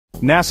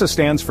NASA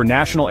stands for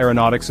National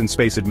Aeronautics and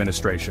Space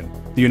Administration,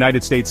 the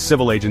United States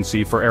civil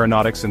agency for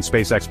aeronautics and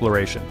space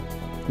exploration.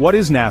 What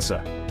is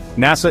NASA?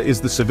 NASA is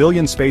the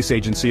civilian space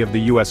agency of the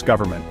U.S.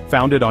 government,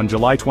 founded on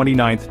July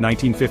 29,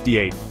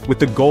 1958, with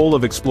the goal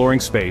of exploring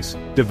space,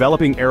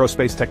 developing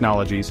aerospace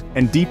technologies,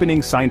 and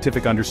deepening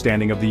scientific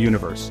understanding of the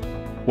universe.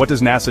 What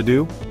does NASA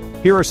do?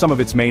 Here are some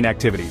of its main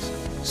activities.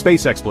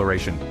 Space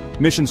exploration,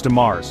 missions to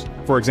Mars,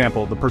 for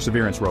example, the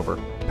Perseverance rover,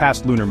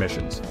 past lunar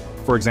missions,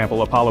 for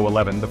example, Apollo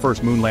 11, the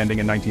first moon landing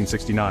in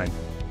 1969,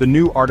 the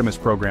new Artemis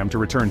program to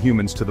return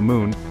humans to the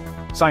moon,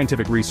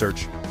 scientific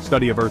research,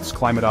 study of Earth's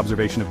climate,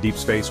 observation of deep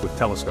space with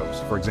telescopes,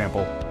 for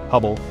example,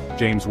 Hubble,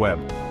 James Webb,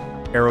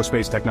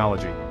 aerospace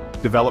technology,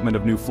 development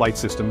of new flight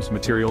systems,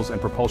 materials,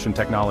 and propulsion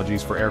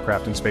technologies for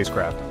aircraft and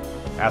spacecraft,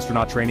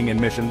 astronaut training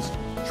and missions,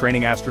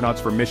 training astronauts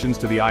for missions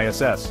to the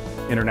ISS,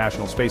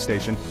 International Space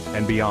Station,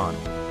 and beyond.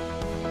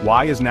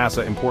 Why is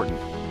NASA important?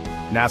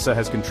 NASA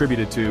has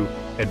contributed to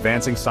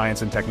advancing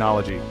science and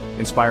technology,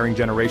 inspiring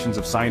generations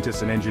of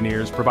scientists and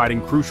engineers,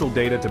 providing crucial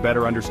data to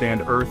better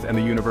understand Earth and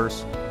the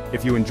universe.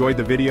 If you enjoyed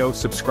the video,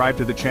 subscribe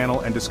to the channel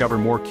and discover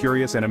more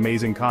curious and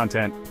amazing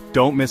content.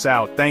 Don't miss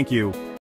out. Thank you.